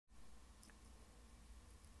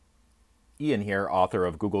Ian here, author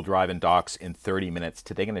of Google Drive and Docs in 30 Minutes.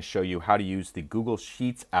 Today I'm going to show you how to use the Google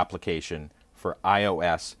Sheets application for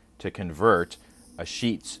iOS to convert a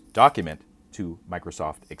Sheets document to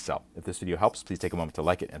Microsoft Excel. If this video helps, please take a moment to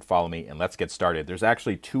like it and follow me, and let's get started. There's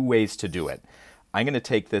actually two ways to do it. I'm going to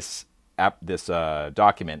take this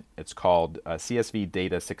document. It's called CSV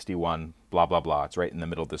Data 61 blah blah blah. It's right in the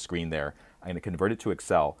middle of the screen there. I'm going to convert it to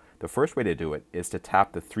Excel. The first way to do it is to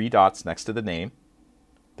tap the three dots next to the name.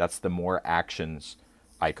 That's the More Actions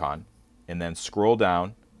icon. And then scroll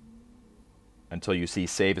down until you see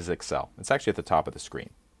Save as Excel. It's actually at the top of the screen.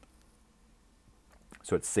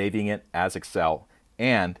 So it's saving it as Excel,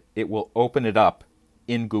 and it will open it up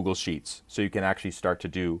in Google Sheets. So you can actually start to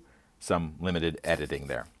do some limited editing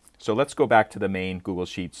there. So let's go back to the main Google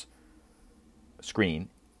Sheets screen,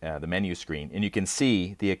 the menu screen, and you can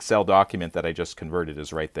see the Excel document that I just converted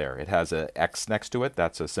is right there. It has an X next to it.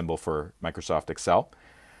 That's a symbol for Microsoft Excel.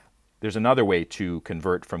 There's another way to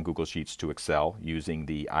convert from Google Sheets to Excel using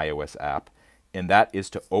the iOS app, and that is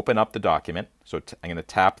to open up the document. So I'm going to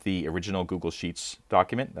tap the original Google Sheets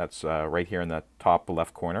document. That's right here in the top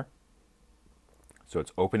left corner. So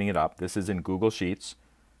it's opening it up. This is in Google Sheets.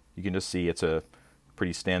 You can just see it's a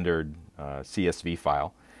pretty standard CSV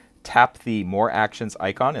file. Tap the More Actions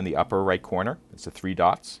icon in the upper right corner. It's the three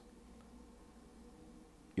dots.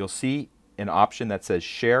 You'll see an option that says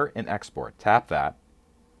Share and Export. Tap that,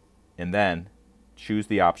 and then choose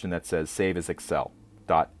the option that says Save as Excel,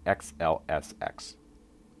 .xlsx.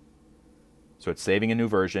 So it's saving a new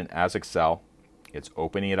version as Excel. It's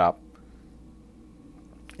opening it up.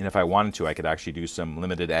 And if I wanted to, I could actually do some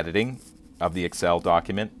limited editing of the Excel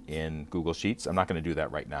document in Google Sheets. I'm not going to do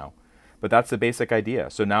that right now. But that's the basic idea.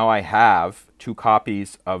 So now I have two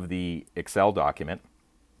copies of the Excel document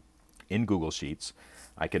in Google Sheets.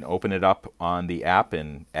 I can open it up on the app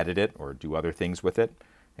and edit it or do other things with it,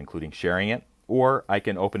 including sharing it. Or I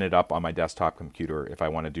can open it up on my desktop computer if I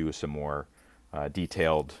want to do some more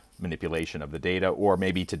detailed manipulation of the data, or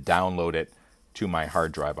maybe to download it to my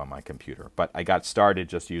hard drive on my computer. But I got started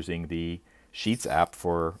just using the Sheets app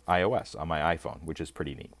for iOS on my iPhone, which is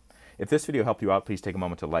pretty neat. If this video helped you out, please take a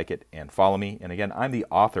moment to like it and follow me. And again, I'm the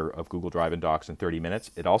author of Google Drive and Docs in 30 Minutes.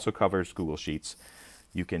 It also covers Google Sheets.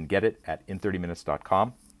 You can get it at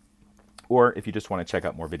in30minutes.com. Or if you just want to check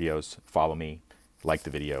out more videos, follow me, like the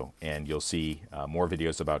video, and you'll see more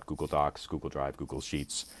videos about Google Docs, Google Drive, Google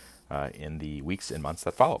Sheets in the weeks and months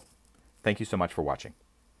that follow. Thank you so much for watching.